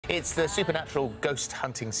It's the supernatural ghost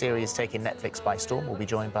hunting series taking Netflix by storm. We'll be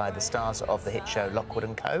joined by the stars of the hit show Lockwood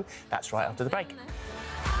and Co. That's right after the break.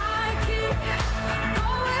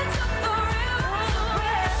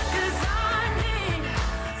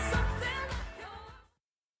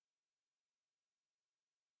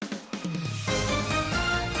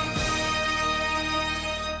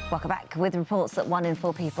 Welcome back. With reports that 1 in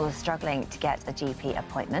 4 people are struggling to get a GP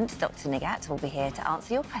appointment, Dr. Nigat will be here to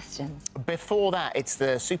answer your questions. Before that, it's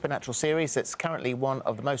the supernatural series that's currently one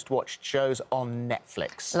of the most watched shows on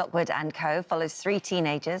Netflix. Lockwood and Co. follows 3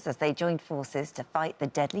 teenagers as they join forces to fight the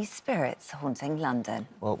deadly spirits haunting London.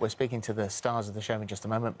 Well, we're speaking to the stars of the show in just a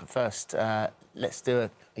moment, but first, let's do a...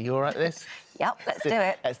 Are you all right with this? Yep, let's do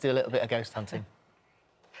it. Let's do a little bit of ghost hunting.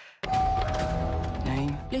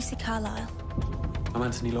 Name? Lucy Carlyle. I'm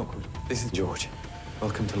Anthony Lockwood. This is George.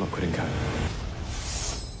 Welcome to Lockwood and Co.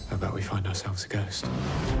 How about we find ourselves a ghost?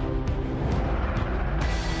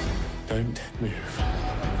 Don't move.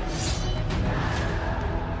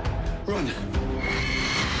 Run!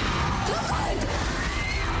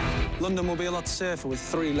 London will be a lot safer with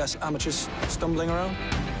 3 less amateurs stumbling around.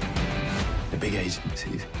 The big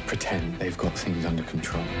agencies pretend they've got things under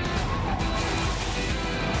control.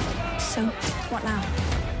 So, what now?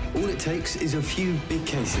 All it takes is a few big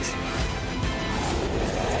cases.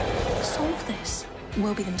 Solve this.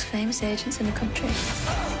 We'll be the most famous agents in the country.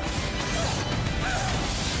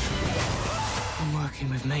 I'm working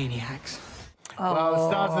with maniacs. Well, the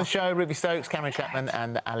stars of the show, Stokes, Chapman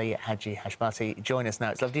and Ali Hadji-Heshmati join us now.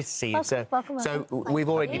 It's lovely to see you. Welcome. We've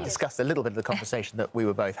already discussed a little bit of the conversation that we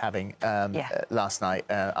were both having last night.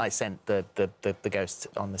 I sent the ghost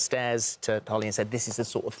on the stairs to Holly and said, this is the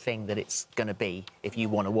sort of thing that it's going to be if you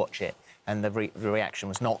want to watch it. And the reaction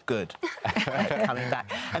was not good coming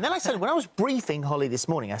back. And then I said, when I was briefing Holly this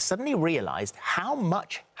morning, I suddenly realised how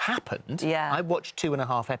much happened. Yeah. I watched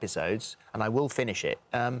 2.5 episodes, and I will finish it.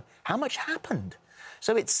 How much happened?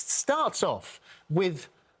 So it starts off with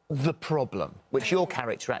the problem, which your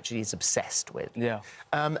character actually is obsessed with. Yeah.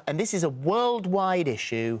 And this is a worldwide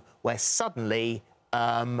issue where suddenly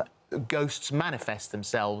ghosts manifest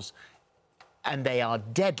themselves and they are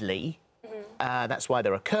deadly. That's why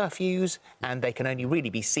there are curfews, and they can only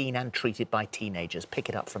really be seen and treated by teenagers. Pick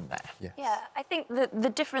it up from there. Yes. Yeah, I think the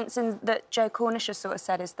difference in that Joe Cornish has sort of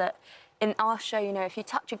said is that in our show, you know, if you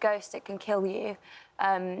touch a ghost, it can kill you.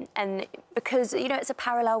 And because, you know, it's a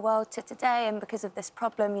parallel world to today, and because of this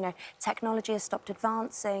problem, you know, technology has stopped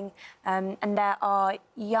advancing, and there are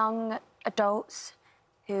young adults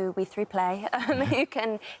who we 3 play, who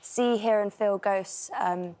can see, hear and feel ghosts.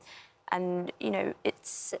 And, you know,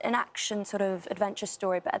 it's an action sort of adventure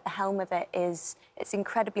story, but at the helm of it's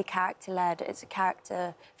incredibly character-led. It's a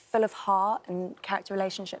character full of heart and character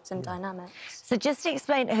relationships and dynamics. So just to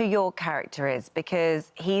explain who your character is,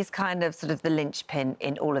 because he's kind of sort of the linchpin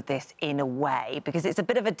in all of this in a way, because it's a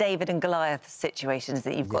bit of a David and Goliath situation, is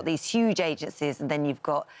that you've got these huge agencies and then you've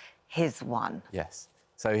got his one. Yes.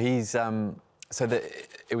 So he's...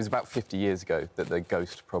 it was about 50 years ago that the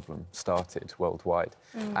ghost problem started worldwide.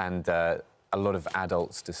 And a lot of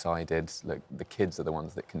adults decided, look, the kids are the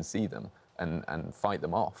ones that can see them and fight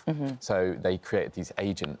them off. So they created these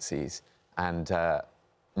agencies. And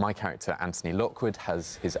my character, Anthony Lockwood,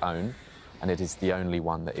 has his own, and it is the only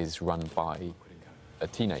one that is run by a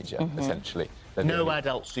teenager, essentially. No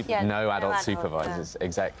adult supervisors. No adult supervisors,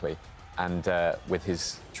 exactly. And with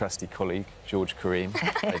his trusty colleague, George Kareem,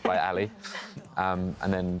 played by Ali. And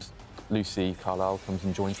then Lucy Carlyle comes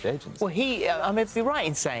and joins the agency. Well, I mean, you're right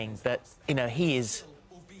in saying that, you know, he's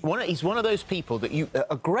one of those people that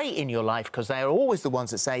are great in your life because they are always the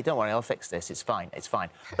ones that say, don't worry, I'll fix this, it's fine, it's fine.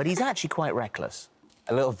 But he's actually quite reckless.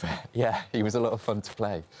 A little bit, yeah. He was a lot of fun to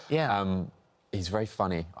play. Yeah. He's very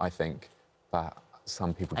funny, I think, but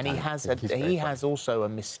some people And he has also a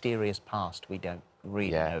mysterious past we don't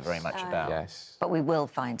really know very much about. Yes. But we will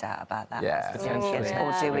find out about that. Yeah. Potentially.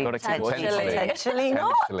 Or do we? Potentially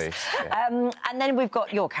not. Yeah. And then we've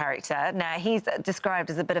got your character. Now, he's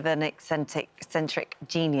described as a bit of an eccentric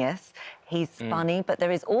genius. He's funny, but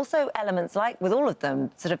there is also elements, like with all of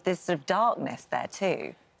them, sort of this sort of darkness there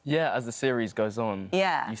too. Yeah, as the series goes on,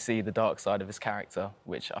 Yeah. you see the dark side of his character,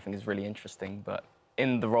 which I think is really interesting. But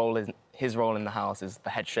his role in the house is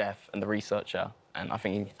the head chef and the researcher, and I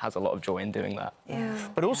think he has a lot of joy in doing that. Yeah.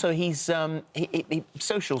 But also, he's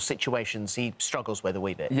social situations he struggles with a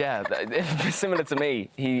wee bit. Yeah, similar to me.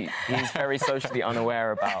 He's very socially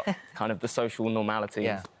unaware about kind of the social normalities.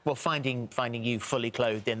 Yeah. Well, finding you fully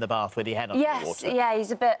clothed in the bath with your head on the water. Yes, yeah,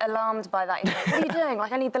 he's a bit alarmed by that. He's like, what are you doing?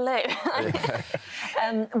 Like, I need the loo.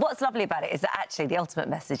 What's lovely about it is that actually the ultimate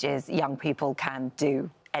message is young people can do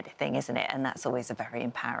anything, isn't it? And that's always a very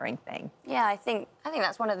empowering thing. Yeah, I think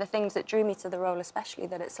that's one of the things that drew me to the role, especially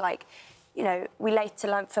that it's like, you know, we later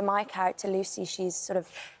learn, for my character Lucy, she's sort of,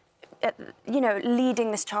 you know,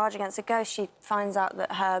 leading this charge against a ghost. She finds out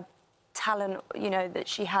that her talent, you know, that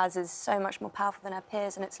she has is so much more powerful than her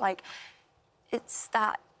peers, and it's like, it's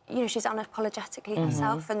that, you know, she's unapologetically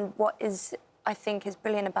herself, and what is, I think, is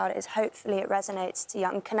brilliant about it is hopefully it resonates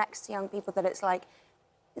to connects to young people, that it's like,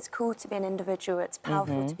 it's cool to be an individual. It's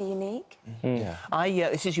powerful to be unique. Yeah.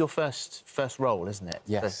 This is your first role, isn't it?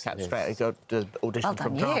 Yes. You got the audition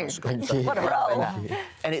from drama school. What a role!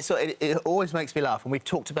 And it always makes me laugh. And we've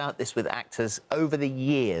talked about this with actors over the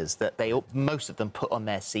years, that most of them put on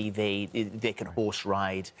their CV they can horse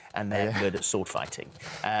ride and they're good at sword fighting.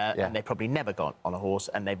 And they've probably never gone on a horse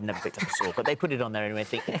and they've never picked up a sword, but they put it on there anyway.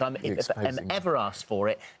 Think if I'm ever asked for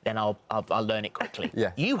it, then I'll learn it quickly.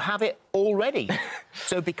 Yeah. You have it already.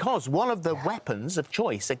 So because one of the weapons of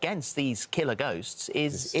choice against these killer ghosts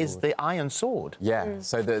is the iron sword. Yeah.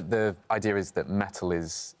 So the idea is that metal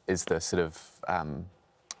is the sort of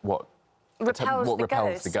what repels the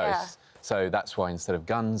ghosts. Yeah. So that's why instead of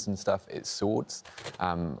guns and stuff, it's swords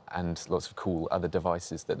and lots of cool other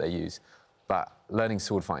devices that they use. But learning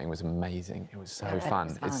sword fighting was amazing. It was so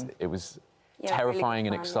fun. It was terrifying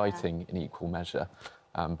really and exciting in equal measure.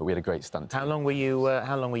 But we had a great stunt team. How long were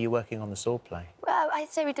you working on the sword play? Well, I'd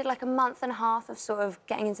say we did like a month and a half of sort of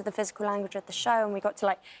getting into the physical language of the show, and we got to,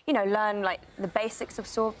 like, you know, learn like the basics of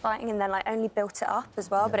sword fighting, and then like only built it up as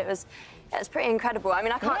well. But it was pretty incredible. I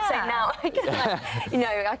mean, I can't say now, I could, like, you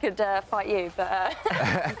know, I could fight you, but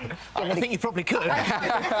I think you probably could.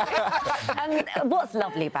 And what's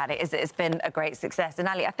lovely about it is that it's been a great success. And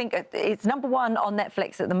Ali, I think it's #1 on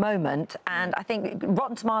Netflix at the moment, and I think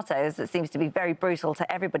Rotten Tomatoes, that seems to be very brutal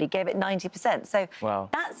to everybody, gave it 90%. So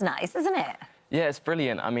that's nice, isn't it? Yeah, it's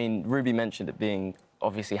brilliant. I mean, Ruby mentioned it being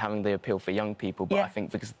obviously having the appeal for young people, but I think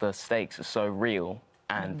because the stakes are so real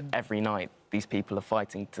and every night these people are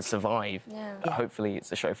fighting to survive, hopefully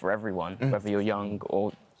it's a show for everyone, whether you're young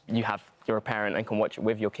or you're a parent and can watch it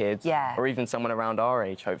with your kids, or even someone around our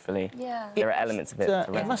age, hopefully. Yeah. There are elements of it.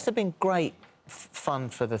 It must have been great fun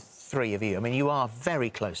for the three of you. I mean, you are very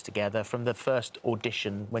close together from the first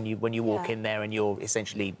audition when you walk in there and you're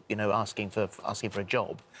essentially, you know, asking for a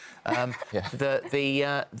job. From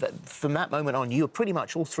that moment on, you're pretty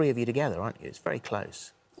much all three of you together, aren't you? It's very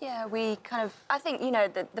close. Yeah, we kind of, I think, you know,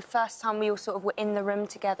 the first time we all sort of were in the room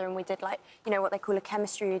together and we did, like, you know, what they call a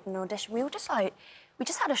chemistry read and audition, we all just, like, we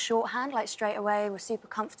just had a shorthand, like, straight away. We're super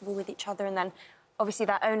comfortable with each other, and then, obviously,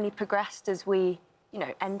 that only progressed as we, you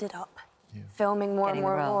know, ended up filming more and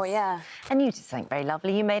more and more, And you did something very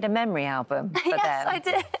lovely. You made a memory album for them. I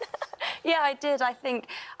did. Yeah, I did. I think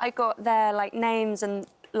I got their, like, names and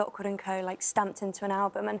Lockwood and Co, like, stamped into an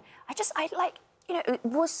album, and I like, you know, it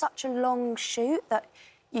was such a long shoot that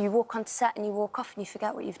you walk on set and you walk off and you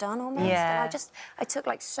forget what you've done almost. Yeah. And I took,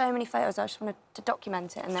 like, so many photos. I just wanted to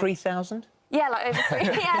document it. And then 3,000? Yeah, like over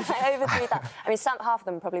 3,000. I mean, half of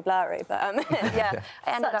them are probably blurry, but yeah.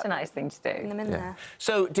 I ended Such up a nice thing to do. putting them in there.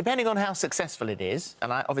 So, depending on how successful it is,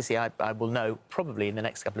 and I will know probably in the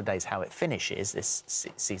next couple of days how it finishes this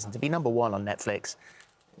season, to be #1 on Netflix,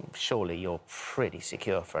 surely you're pretty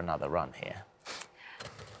secure for another run here.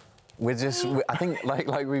 I think,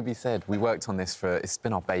 like Ruby said, we worked on this it's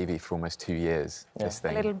been our baby for almost 2 years, this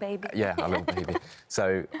thing. A little baby. Yeah, our little baby.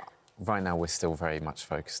 So right now we're still very much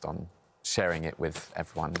focused on sharing it with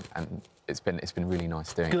everyone, and it's been really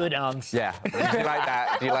nice doing Good it. answer. Yeah. Do you like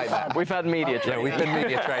that? Do you like that? We've had media training. Yeah, we've been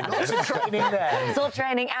media trained. Training there. Sword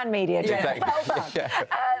training and media training. Exactly. Well done.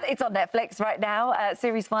 It's on Netflix right now,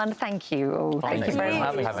 Series 1. Thank you all. Thank you very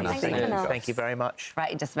much. Having us. Thank you very much.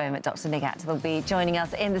 Right, in just a moment, Dr. Nigat will be joining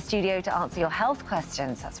us in the studio to answer your health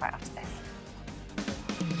questions. That's right after this.